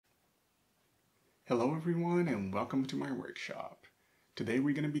Hello everyone and welcome to my workshop. Today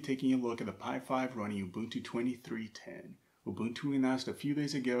we're going to be taking a look at the Pi 5 running Ubuntu 23.10. Ubuntu announced a few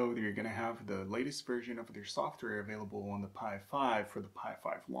days ago they're going to have the latest version of their software available on the Pi 5 for the Pi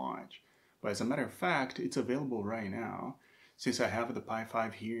 5 launch. But as a matter of fact, it's available right now. Since I have the Pi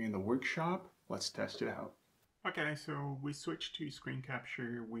 5 here in the workshop, let's test it out. Okay, so we switched to screen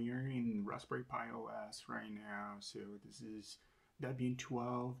capture. We are in Raspberry Pi OS right now. So this is Debian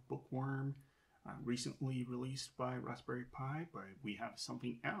 12 Bookworm. Recently released by Raspberry Pi, but we have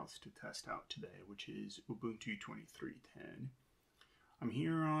something else to test out today, which is Ubuntu 23.10. I'm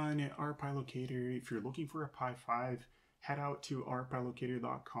here on rpilocator. If you're looking for a Pi 5, head out to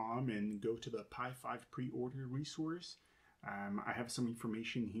rpilocator.com and go to the Pi 5 pre-order resource. I have some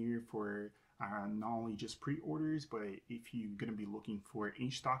information here for not only just pre-orders, but if you're going to be looking for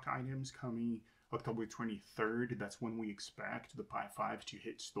in-stock items coming October 23rd, that's when we expect the Pi 5 to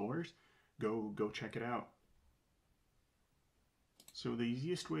hit stores. Go check it out. So the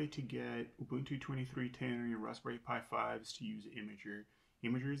easiest way to get Ubuntu 23.10 on your Raspberry Pi 5 is to use Imager.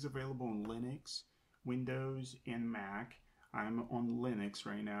 Imager is available on Linux, Windows, and Mac. I'm on Linux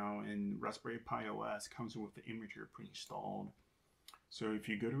right now, and Raspberry Pi OS comes with the Imager pre-installed. So if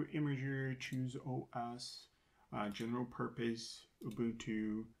you go to Imager, choose OS, General Purpose,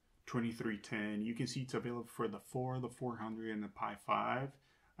 Ubuntu 23.10, you can see it's available for the 4, the 400, and the Pi 5.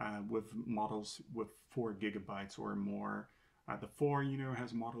 With models with 4 gigabytes or more. The 4,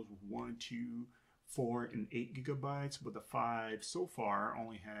 has models with 1, 2, 4, and 8 gigabytes, but the 5 so far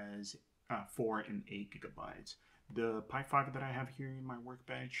only has 4 and 8 gigabytes. The Pi 5 that I have here in my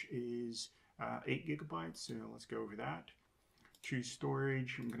workbench is 8 gigabytes, so let's go over that. Choose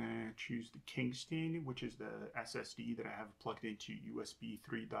storage. I'm going to choose the Kingston, which is the SSD that I have plugged into USB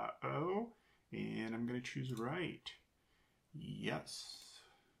 3.0, and I'm going to choose write. Yes.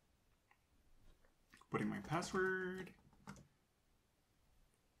 Putting my password,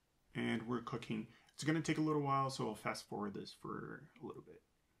 and we're cooking. It's going to take a little while, so I'll fast forward this for a little bit.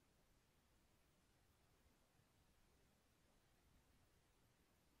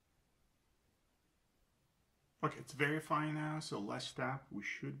 Okay, it's verifying now, so last step, we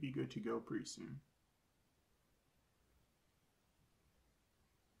should be good to go pretty soon.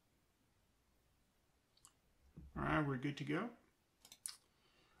 All right, we're good to go.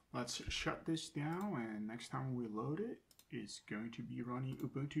 Let's shut this down, and next time we load it, it's going to be running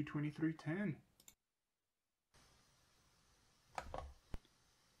Ubuntu 23.10.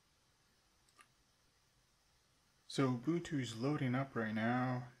 So Ubuntu is loading up right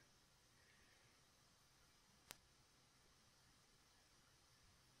now.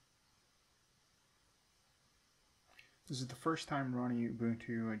 This is the first time running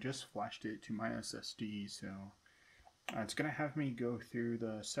Ubuntu. I just flashed it to my SSD, so it's going to have me go through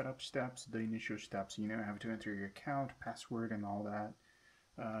the setup steps, the initial steps. Have to enter your account, password, and all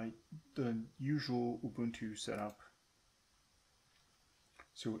that. The usual Ubuntu setup.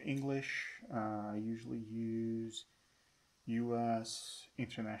 So English, I usually use US,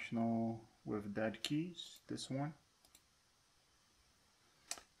 International with dead keys, this one.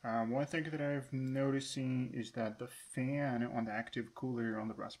 One thing that I've noticing is that the fan on the active cooler on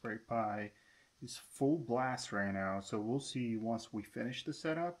the Raspberry Pi is full blast right now, so we'll see once we finish the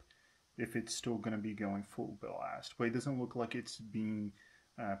setup if it's still going to be going full blast. But it doesn't look like it's being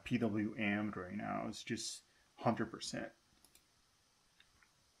PWM'd right now. It's just 100%.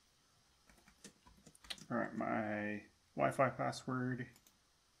 Alright, my Wi-Fi password.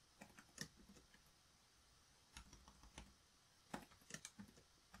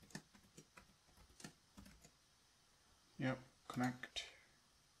 Yep, connect.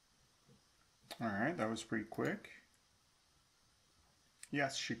 Alright, that was pretty quick.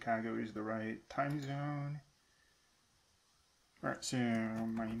 Yes, Chicago is the right time zone. Alright, so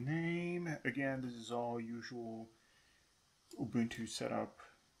my name, again, this is all usual Ubuntu setup.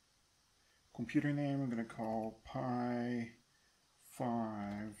 Computer name, I'm going to call Pi 5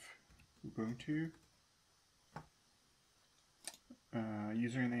 Ubuntu.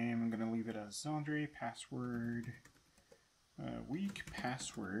 Username, I'm going to leave it as Andre. Password. Weak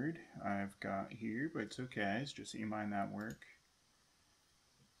password I've got here, but it's okay, it's just email network.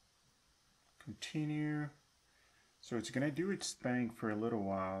 Continue. So it's gonna do its thing for a little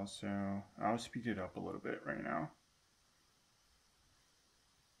while, so I'll speed it up a little bit right now.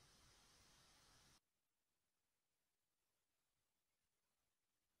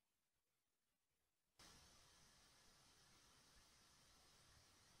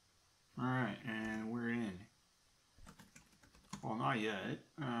 Alright, and we're in. Well, not yet.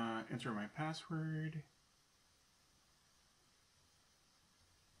 Enter my password.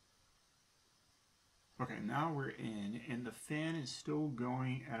 Okay, now we're in, and the fan is still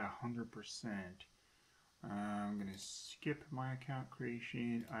going at 100%. I'm gonna skip my account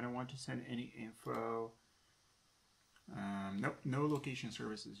creation. I don't want to send any info. Nope, no location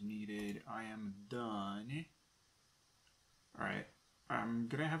services needed. I am done. Alright, I'm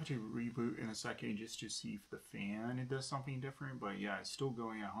gonna have to reboot in a second just to see if the fan does something different, but yeah, it's still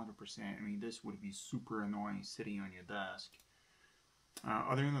going at 100%. I mean, this would be super annoying sitting on your desk.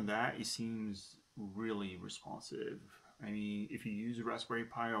 Other than that, it seems really responsive. I mean, if you use Raspberry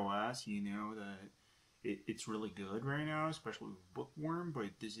Pi OS, you know that it's really good right now, especially with Bookworm, but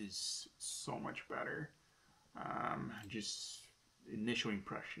this is so much better. Just initial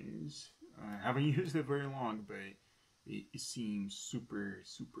impressions. I haven't used it very long, but it seems super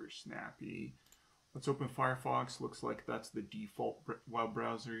snappy. Let's open Firefox. Looks like that's the default web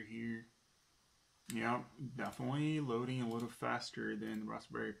browser here. Yeah, definitely loading a little faster than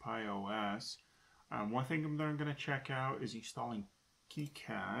Raspberry Pi OS. One thing that I'm going to check out is installing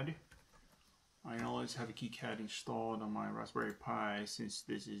KiCad. I always have a KiCad installed on my Raspberry Pi since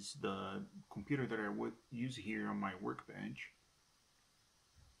this is the computer that I would use here on my workbench.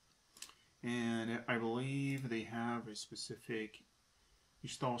 And I believe they have a specific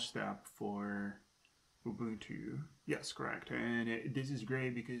install step for Ubuntu. Yes, correct. And this is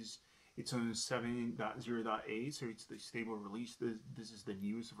great because it's on 7.0.8, so it's the stable release. This is the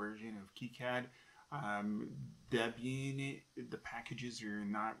newest version of KiCad. Debian, the packages are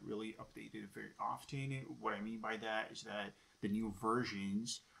not really updated very often. What I mean by that is that the new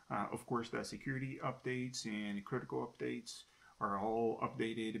versions, of course, the security updates and critical updates are all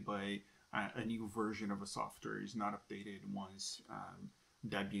updated, but a new version of a software is not updated once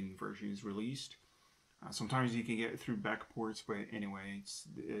Debian version is released. Sometimes you can get it through backports, but anyway, it's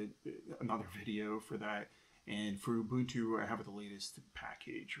another video for that. And for Ubuntu, I have the latest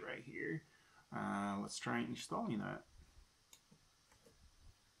package right here. Let's try installing that.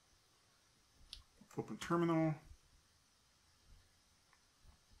 Open terminal.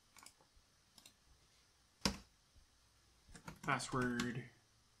 Password.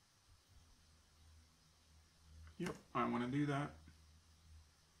 Yep, I want to do that.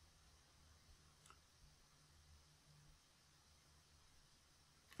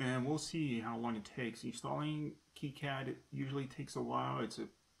 And we'll see how long it takes. Installing KiCad usually takes a while. It's a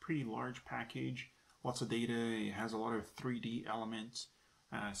pretty large package, lots of data. It has a lot of 3D elements,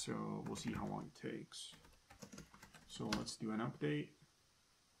 so we'll see how long it takes. So let's do an update.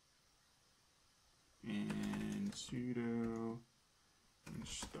 And sudo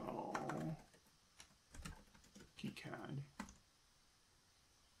install KiCad.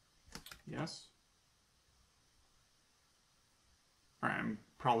 Yes. Alright, I'm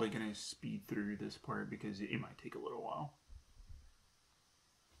probably going to speed through this part because it might take a little while.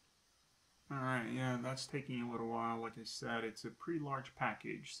 Alright, yeah, that's taking a little while. Like I said, it's a pretty large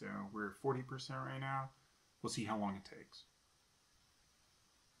package, so we're at 40% right now. We'll see how long it takes.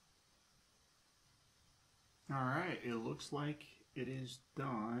 Alright, it looks like it is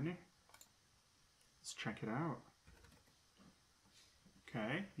done. Let's check it out.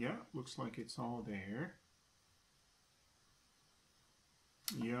 Okay, yeah, looks like it's all there.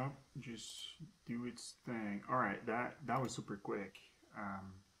 Yep, just do its thing. Alright, that was super quick.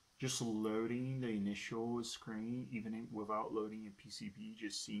 Just loading the initial screen, even without loading a PCB,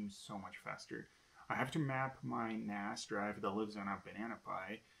 just seems so much faster. I have to map my NAS drive that lives on a Banana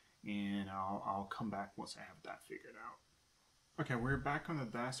Pi, and I'll come back once I have that figured out. Okay, we're back on the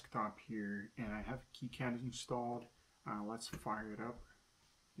desktop here, and I have KiCad installed. Let's fire it up.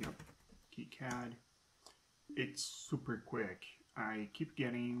 Yep, KiCad. It's super quick. I keep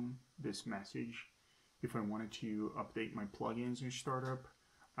getting this message if I wanted to update my plugins in startup.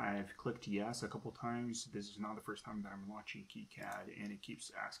 I've clicked yes a couple times. This is not the first time that I'm launching KiCad, and it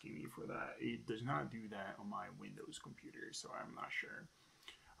keeps asking me for that. It does not do that on my Windows computer, so I'm not sure.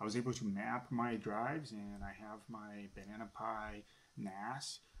 I was able to map my drives, and I have my Banana Pi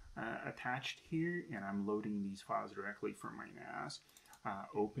NAS attached here, and I'm loading these files directly from my NAS.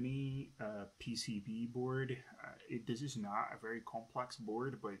 Opening a PCB board, this is not a very complex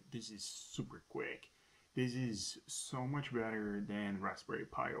board, but this is super quick. This is so much better than Raspberry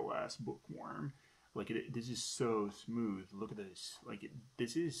Pi OS Bookworm. Like this is so smooth. Look at this. Like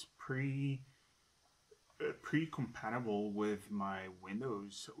this is pre-compatible with my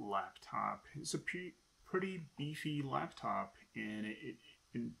Windows laptop. It's a pretty beefy laptop, and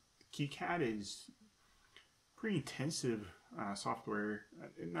KiCad is pretty intensive software.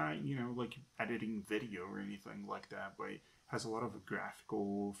 Not like editing video or anything like that, but it has a lot of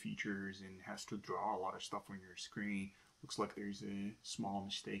graphical features and has to draw a lot of stuff on your screen. Looks like there's a small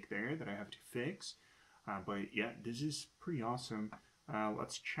mistake there that I have to fix. But yeah, this is pretty awesome.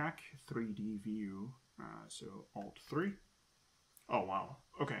 Let's check 3D view. So Alt 3. Oh wow.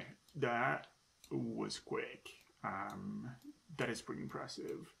 Okay, that was quick. That is pretty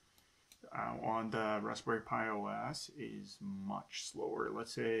impressive. On the Raspberry Pi OS is much slower.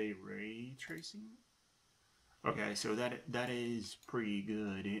 Let's say ray tracing. Okay, so that is pretty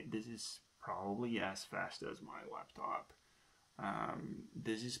good. This is probably as fast as my laptop.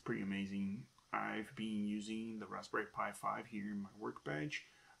 This is pretty amazing. I've been using the Raspberry Pi 5 here in my workbench.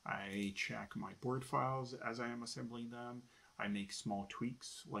 I check my board files as I am assembling them. I make small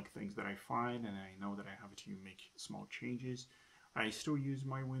tweaks, like things that I find, and I know that I have to make small changes. I still use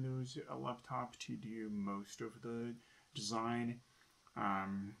my Windows laptop to do most of the design,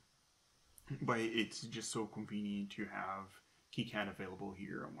 but it's just so convenient to have KiCad available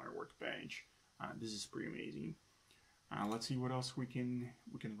here on my workbench. This is pretty amazing. Let's see what else we can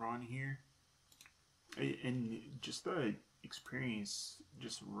run here. And just the experience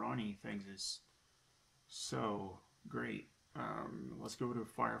just running things is so great. Let's go to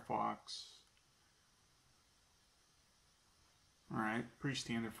Firefox. Alright, pretty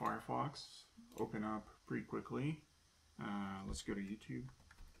standard Firefox. Open up pretty quickly. Let's go to YouTube.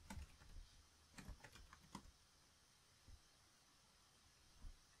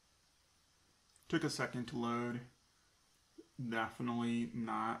 Took a second to load. Definitely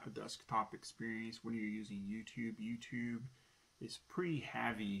not a desktop experience when you're using YouTube. YouTube is pretty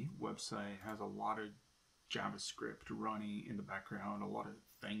heavy website, has a lot of JavaScript running in the background, a lot of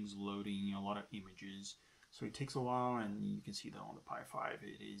things loading, a lot of images. So it takes a while, and you can see that on the Pi 5.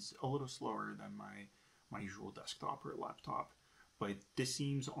 It is a little slower than my usual desktop or laptop. But this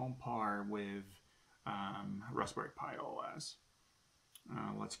seems on par with Raspberry Pi OS.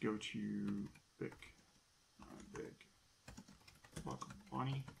 Let's go to Big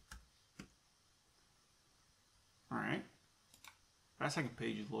Bunny. Alright. That second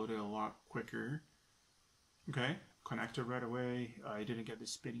page is loaded a lot quicker. Okay, connected right away. I didn't get the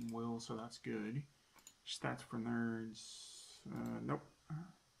spinning wheel, so that's good. Stats for nerds. Nope.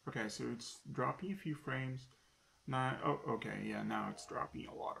 Okay, so it's dropping a few frames. Oh, okay, yeah, now it's dropping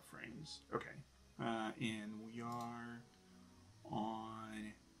a lot of frames. Okay, and we are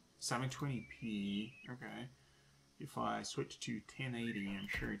on 720p. Okay, if I switch to 1080, I'm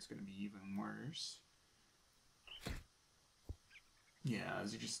sure it's going to be even worse. Yeah,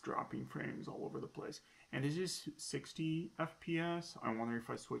 it's just dropping frames all over the place. And this is 60 FPS. I wonder if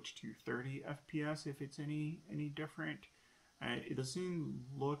I switch to 30 FPS, if it's any different. It doesn't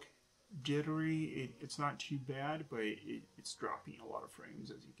look jittery. It's not too bad, but it's dropping a lot of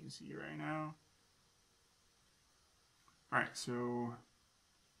frames, as you can see right now. Alright, so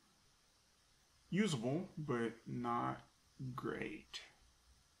usable, but not great.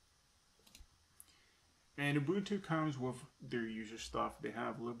 And Ubuntu comes with their user stuff. They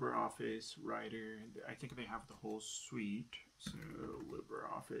have LibreOffice, Writer. I think they have the whole suite. So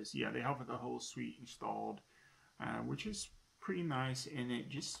LibreOffice, yeah, they have the whole suite installed, which is pretty nice. And it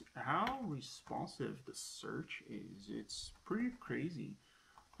just how responsive the search is. It's pretty crazy.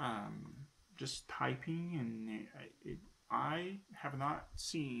 Just typing, and I have not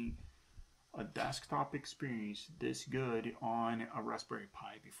seen a desktop experience this good on a Raspberry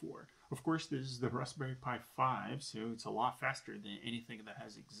Pi before. Of course, this is the Raspberry Pi 5, so it's a lot faster than anything that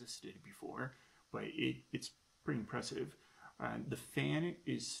has existed before, but it's pretty impressive. The fan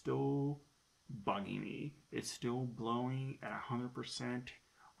is still bugging me. It's still blowing at 100%.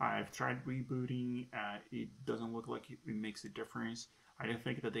 I've tried rebooting. It doesn't look like it makes a difference. I don't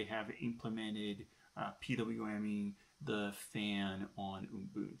think that they have implemented PWMing the fan on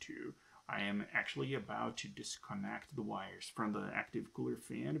Ubuntu. I am actually about to disconnect the wires from the active cooler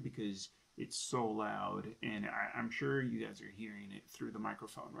fan because it's so loud, and I'm sure you guys are hearing it through the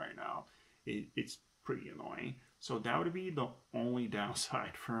microphone right now. It's pretty annoying. So that would be the only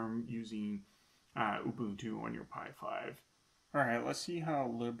downside from using Ubuntu on your Pi 5. Alright, let's see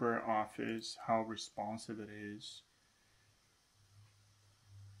how LibreOffice, how responsive it is.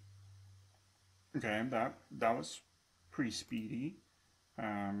 Okay, that was pretty speedy.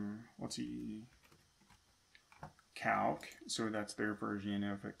 Let's see, Calc, so that's their version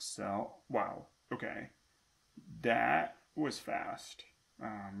of Excel. Wow, okay, that was fast.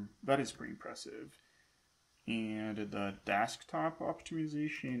 That is pretty impressive. And the desktop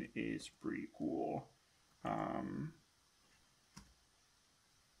optimization is pretty cool.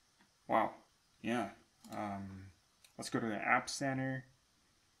 Wow, yeah. Let's go to the App Center.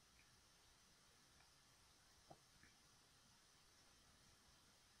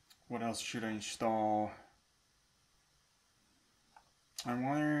 What else should I install? I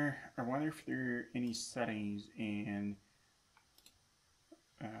wonder if there are any settings in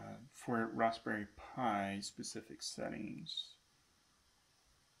for Raspberry Pi specific settings.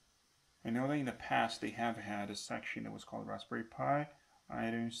 I know that in the past they have had a section that was called Raspberry Pi. I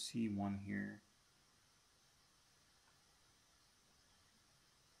don't see one here.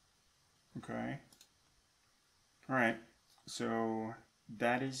 Okay. Alright, so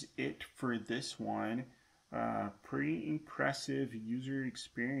that is it for this one. Pretty impressive user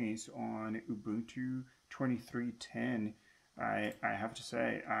experience on Ubuntu 23.10. I have to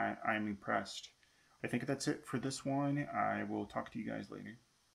say, I'm impressed. I think that's it for this one. I will talk to you guys later.